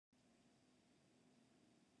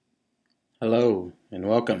Hello and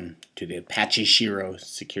welcome to the Apache Shiro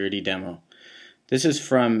security demo. This is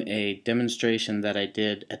from a demonstration that I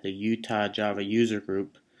did at the Utah Java user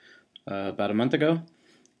group about a month ago.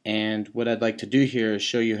 And what I'd like to do here is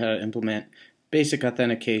show you how to implement basic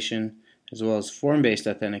authentication as well as form-based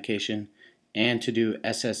authentication and to do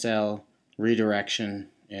SSL redirection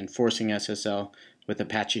and forcing SSL with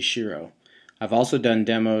Apache Shiro. I've also done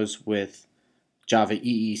demos with Java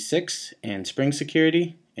EE6 and Spring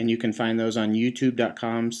Security, and you can find those on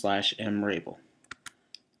youtube.com/mrabel.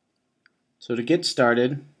 So to get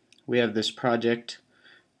started, we have this project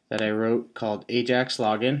that I wrote called Ajax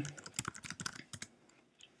Login.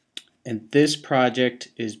 And this project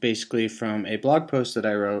is basically from a blog post that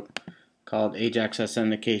I wrote called Ajax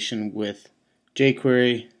Authentication with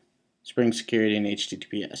jQuery, Spring Security, and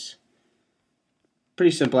HTTPS.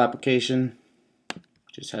 Pretty simple application.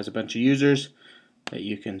 Just has a bunch of users that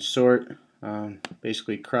you can sort,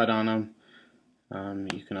 basically CRUD on them.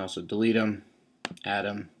 You can also delete them, add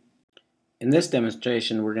them. In this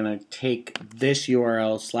demonstration, we're going to take this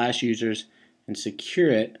URL /users and secure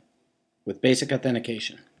it with basic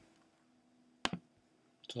authentication.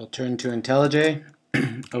 So I'll turn to IntelliJ,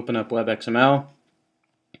 open up WebXML,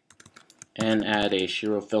 and add a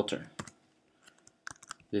Shiro filter.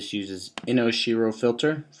 This uses Shiro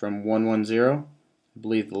filter from 1.1.0. I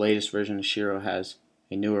believe the latest version of Shiro has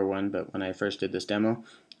a newer one, but when I first did this demo,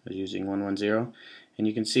 I was using 1.1.0. And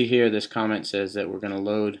you can see here this comment says that we're going to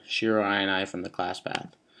load Shiro INI from the class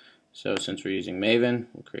path. So since we're using Maven,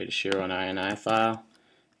 we'll create a Shiro and INI file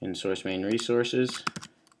in source main resources.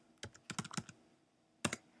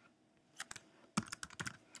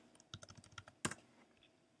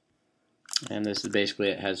 And this is basically,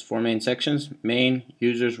 it has four main sections: main,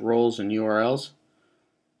 users, roles, and URLs.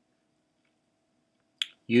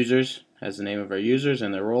 Users has the name of our users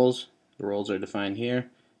and their roles. The roles are defined here,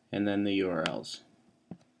 and then the URLs.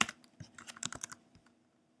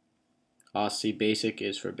 OSC basic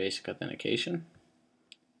is for basic authentication.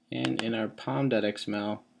 And in our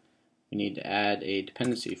pom.xml, we need to add a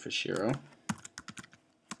dependency for Shiro.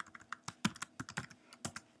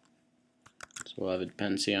 So we'll have a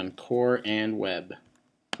dependency on core and web.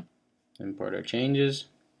 Import our changes.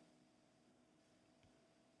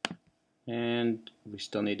 And we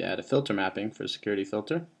still need to add a filter mapping for security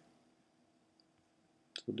filter.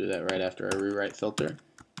 So we'll do that right after our rewrite filter.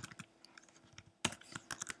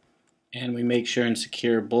 And we make sure and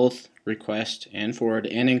secure both request and forward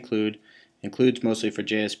and include. Includes mostly for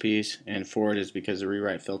JSPs, and forward is because the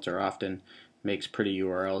rewrite filter often makes pretty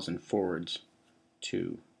URLs and forwards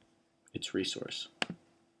to its resource.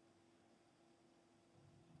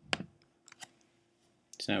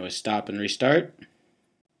 So now we stop and restart.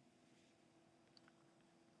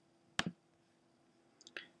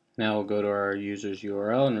 Now we'll go to our user's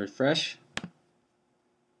URL and refresh.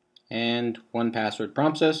 And 1Password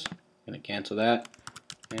prompts us. I'm going to cancel that.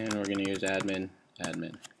 And we're going to use admin.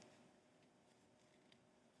 And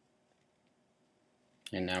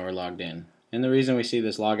now we're logged in. And the reason we see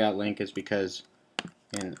this logout link is because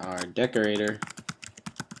in our decorator,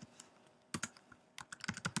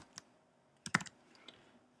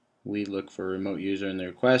 we look for remote user in the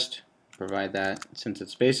request, provide that. Since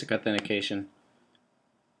it's basic authentication,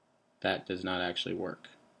 that does not actually work.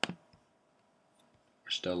 We're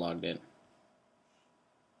still logged in.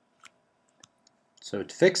 So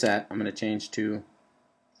to fix that, I'm going to change to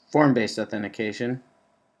form-based authentication.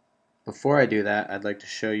 Before I do that, I'd like to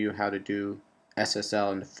show you how to do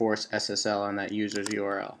SSL and to force SSL on that user's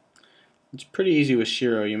URL. It's pretty easy with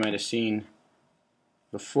Shiro. You might have seen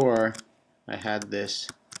before I had this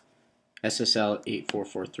SSL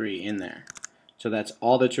 8443 in there. So that's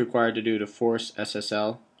all that's required to do to force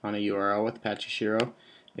SSL on a URL with Apache Shiro.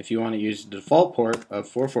 If you want to use the default port of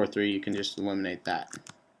 443, you can just eliminate that.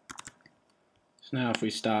 So now if we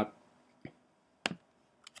stop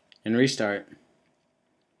and restart,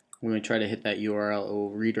 when we try to hit that URL, it will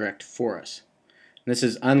redirect for us. And this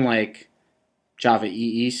is unlike Java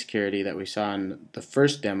EE security that we saw in the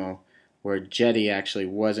first demo, where Jetty actually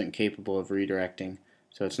wasn't capable of redirecting.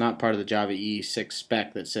 So it's not part of the Java EE6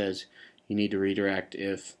 spec that says you need to redirect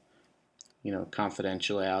if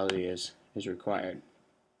confidentiality is required.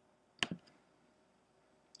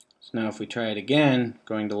 So now if we try it again,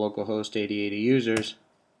 going to localhost 8080 users,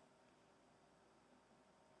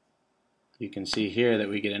 you can see here that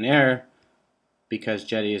we get an error because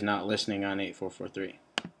Jetty is not listening on 8443.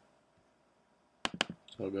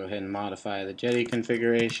 So we'll go ahead and modify the Jetty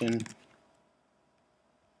configuration.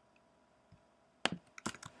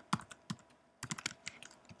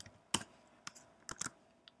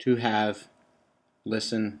 To have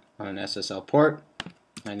listen on an SSL port,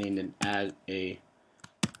 I need to add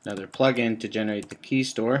another plugin to generate the key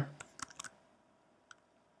store.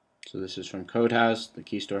 So this is from Codehouse, the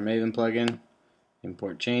Keystore Maven plugin.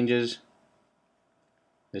 Import changes.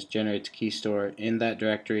 This generates key store in that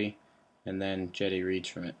directory, and then Jetty reads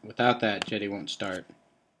from it. Without that, Jetty won't start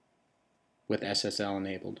with SSL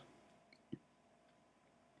enabled.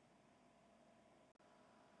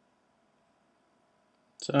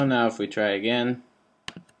 So now if we try again,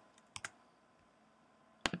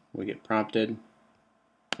 we get prompted,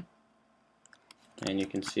 and you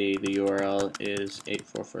can see the URL is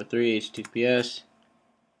 8443 HTTPS.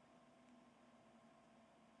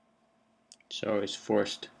 So it's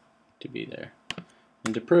forced to be there.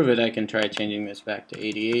 And to prove it, I can try changing this back to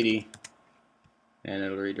 8080, and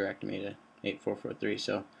it'll redirect me to 8443.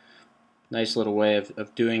 So nice little way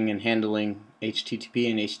of doing and handling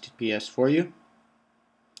HTTP and HTTPS for you.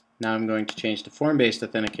 Now I'm going to change to form-based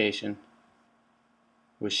authentication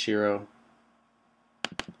with Shiro,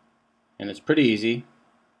 and it's pretty easy.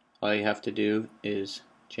 All you have to do is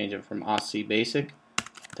change it from OSC basic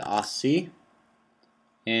to OSC,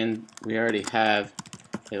 and we already have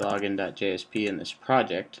a login.jsp in this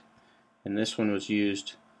project, and this one was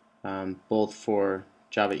used both for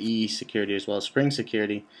Java EE security as well as Spring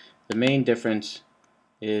security. The main difference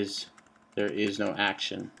is there is no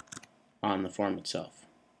action on the form itself.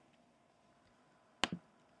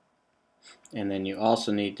 And then you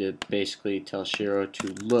also need to basically tell Shiro to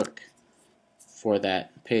look for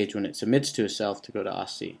that page when it submits to itself to go to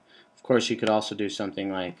OSC. Of course, you could also do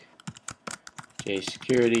something like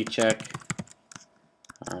JSecurity check,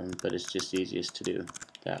 but it's just easiest to do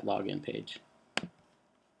that login page.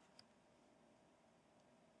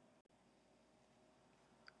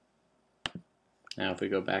 Now if we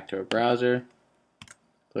go back to our browser,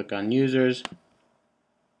 click on users,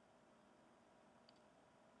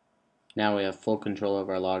 now we have full control of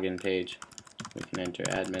our login page. We can enter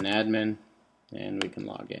admin, and we can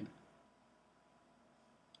log in.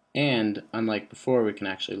 And unlike before, we can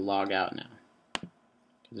actually log out now,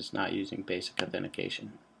 because it's not using basic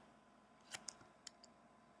authentication.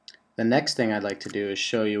 The next thing I'd like to do is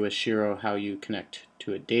show you with Shiro how you connect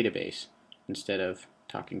to a database instead of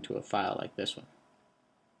talking to a file like this one.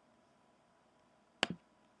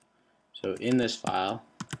 So in this file,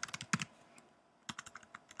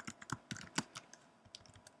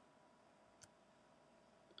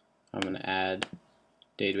 I'm going to add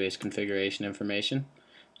database configuration information.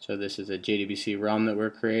 So this is a JDBC realm that we're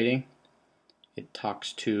creating. It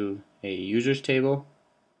talks to a users table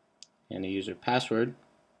and a user password,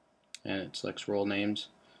 and it selects role names.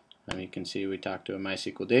 You can see we talk to a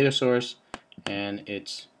MySQL data source, and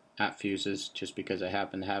it's @fuses just because I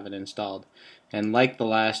happen to have it installed. And like the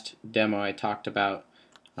last demo I talked about,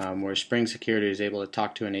 where Spring Security is able to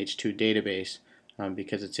talk to an H2 database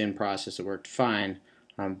because it's in process, it worked fine.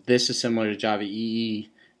 This is similar to Java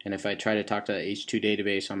EE, and if I try to talk to the H2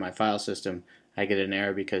 database on my file system, I get an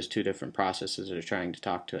error because two different processes are trying to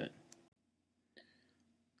talk to it.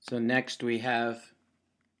 So next we have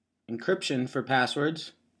encryption for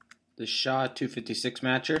passwords. The SHA-256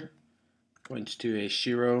 matcher points to a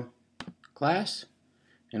Shiro class,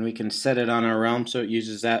 and we can set it on our realm so it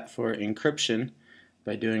uses that for encryption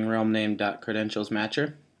by doing realm name.credentials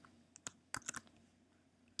matcher.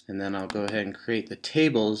 And then I'll go ahead and create the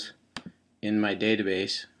tables in my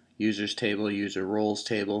database, users table, user roles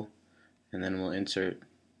table, and then we'll insert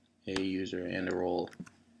a user and a role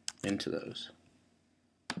into those.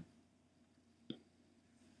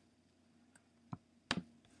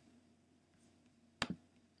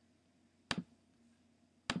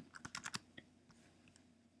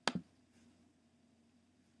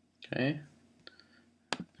 Okay,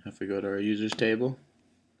 if we go to our users table,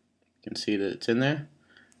 you can see that it's in there.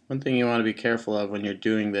 One thing you want to be careful of when you're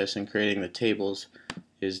doing this and creating the tables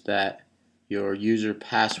is that your user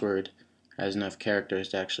password has enough characters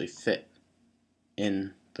to actually fit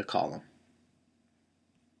in the column.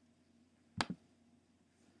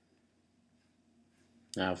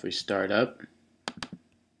 Now if we start up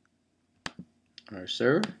our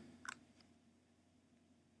server,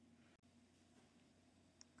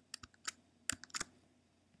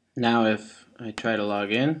 now if I try to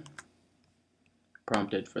log in,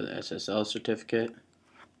 prompted for the SSL certificate,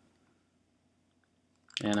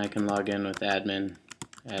 and I can log in with admin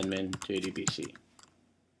JDBC.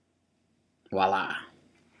 Voila!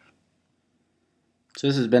 So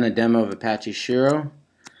this has been a demo of Apache Shiro.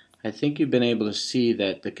 I think you've been able to see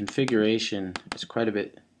that the configuration is quite a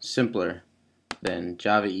bit simpler than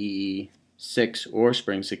Java EE 6 or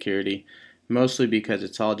Spring Security, mostly because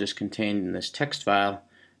it's all just contained in this text file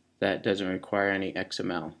that doesn't require any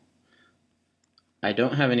XML. I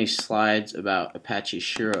don't have any slides about Apache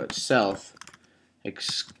Shiro itself,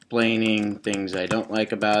 explaining things I don't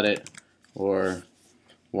like about it or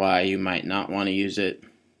why you might not want to use it.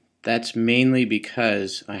 That's mainly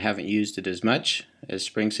because I haven't used it as much as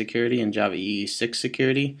Spring Security and Java EE 6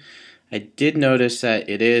 Security. I did notice that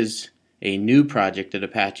it is a new project at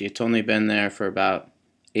Apache. It's only been there for about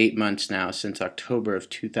 8 months now, since October of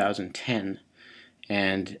 2010,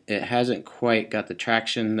 and it hasn't quite got the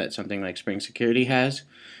traction that something like Spring Security has.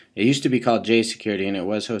 It used to be called J Security, and it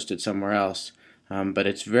was hosted somewhere else, but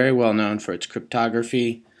it's very well known for its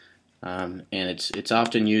cryptography, and it's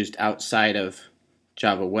often used outside of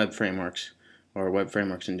Java web frameworks or web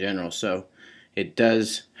frameworks in general. So it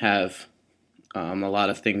does have a lot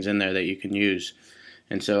of things in there that you can use.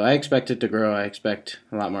 And so I expect it to grow. I expect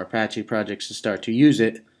a lot more Apache projects to start to use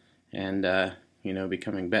it and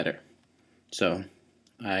becoming better. So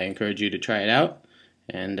I encourage you to try it out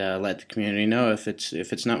and let the community know if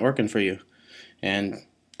it's not working for you. And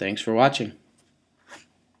thanks for watching.